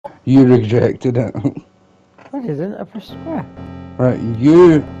You rejected it. I didn't, I pressed square. Right,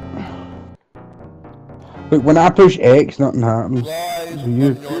 you... Look, when I push X, nothing happens. So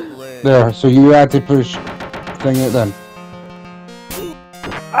you... There, so you had to push... Thing it then.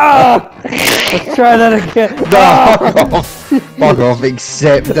 Ah! Let's try that again. Nah, fuck off. Fuck off,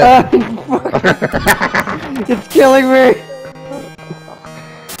 accept it. It's killing me.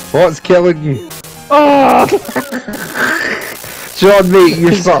 What's killing you? Oh! John, mate,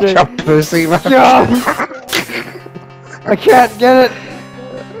 you're such a pussy, man. God. I can't get it.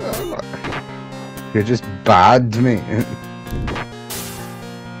 You're just bad, mate.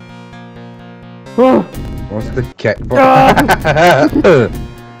 Oh. What's the kick for?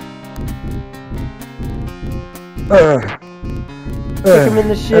 Kick him in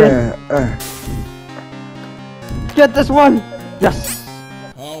the shit. Get this one. Yes.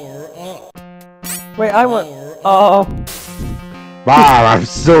 Wait, I want. Oh. Wow, I'm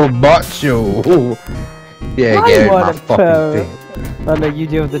so macho. Yeah, get out my fucking face. Oh no, you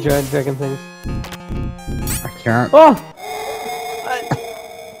deal with the giant dragon things. I can't. Oh!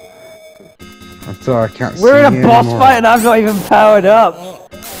 I'm sorry, I can't see We're in a you boss anymore. fight and I'm not even powered up.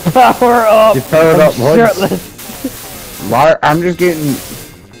 Power up. You powered up once. Shirtless. Why? I'm just getting.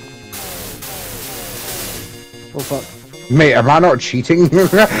 Oh fuck. Mate, am I not cheating?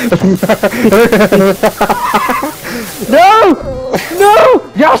 No!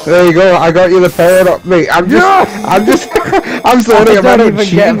 No! Yes! There you go, I got you the power up, mate. I'm sorry, I'm not even get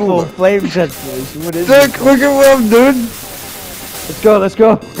cheating. full flame transformation. What is Look, it? look at what I'm doing. Let's go, let's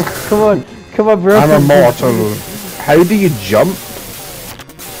go. Come on, bro. I'm immortal. How do you jump?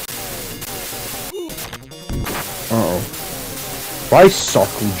 Uh-oh. Why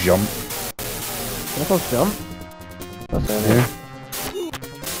circle jump? Circle jump? What's that? Yeah.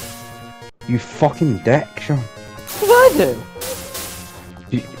 You fucking dick, Sean. What did I do?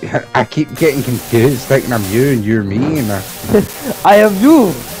 I keep getting confused, thinking I'm you and you're me, and I am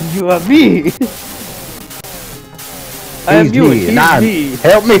you. You are me. I am you. He's me.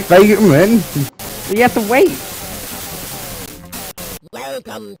 Help me fight him, man. You have to wait.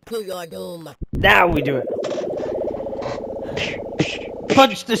 Welcome to your doom. Now we do it.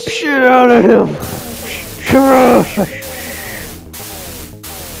 Punch the shit out of him. Crush.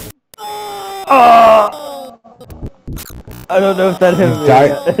 I don't know if that hit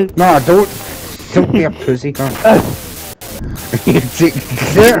me. No, don't be a pussy, cunt. Is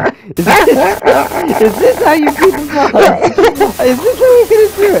this how you keep him up? Is this how you're gonna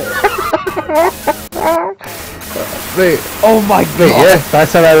do it? Wait, oh my god! yeah,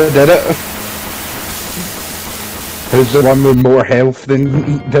 that's how I did it. Who's the one with more health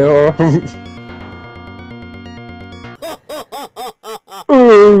than there?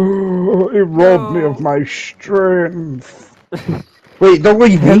 Oh, it robbed me of my strength. Wait, don't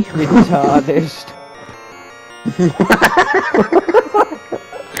leave me. Me tarnished.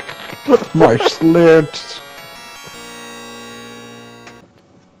 My slipped.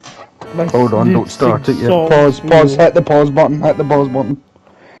 Hold on, don't start it yet. Pause, hit the pause button,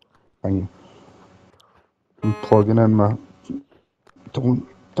 Thank you. I'm plugging in my... Don't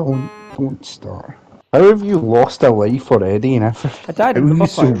start. How have you lost a life already and everything? I died How in the are you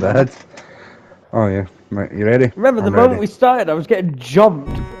boss so fight. bad? Oh yeah, right, you ready? Remember, the moment we started, I was getting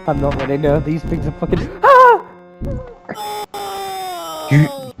jumped. I'm not ready now, these things are fucking... Ah! You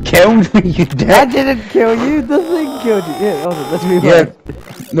killed me, you dick! I didn't kill you, the thing killed you. Yeah, hold on, let's move on.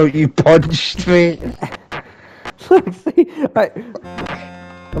 No, you punched me. Look, see? Right.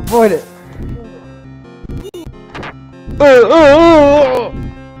 Avoid it.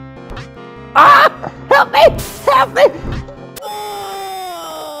 Ah! Help me! Help me!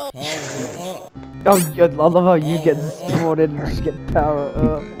 Oh, I love how you get spawned in and just get power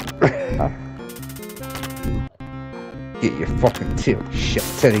up. Get your fucking tail, shit,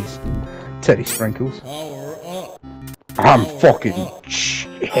 teddy sprinkles. I'm fucking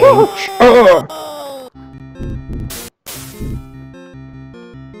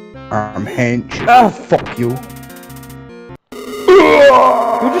I'm hench. Fuck you. Who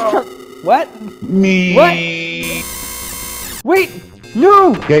just tried? What? Me. What? Wait!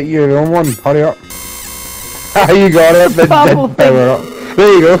 No! Get your own one. Hurry up. You got it. Then Power power up.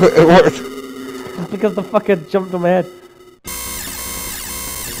 There you go. It worked. It's because the fucker jumped on my head.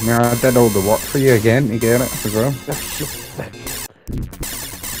 Yeah, I did all the work for you again. You get it as well.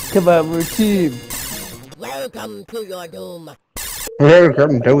 Come on, we're a team. Welcome to your doom.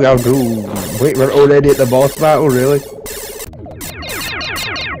 Welcome to your doom. Wait, we're already at the boss battle, really?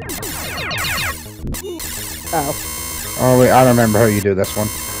 Ow. Oh wait, I remember how you do this one.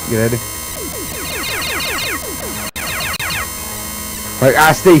 You ready? Like,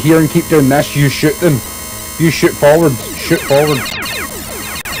 I stay here and keep doing this, you shoot them. You shoot forward. Shoot forward.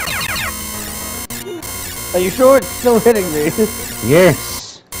 Are you sure it's still hitting me?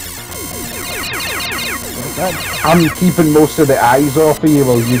 Yes. Oh my God. I'm keeping most of the eyes off of you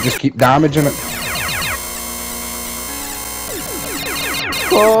while you just keep damaging it.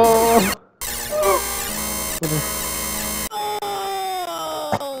 Oh.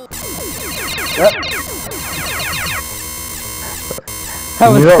 Yep. How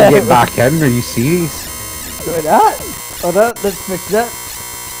Can was you not that? get back in? Are you serious? Doing that? Oh no, let's fix that.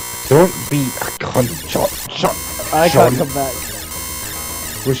 Don't be a cunt. Shut. I Sean. can't come back.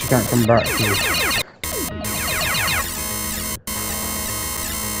 Wish you can't come back to you.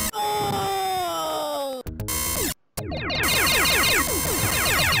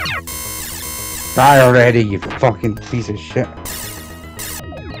 Die already, you fucking piece of shit.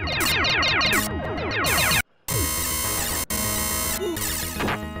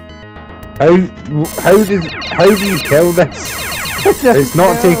 How do you kill this? It's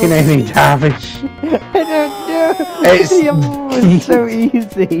not taking any damage. I don't know. It's It's so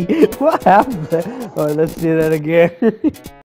easy. What happened? Oh, let's do that again.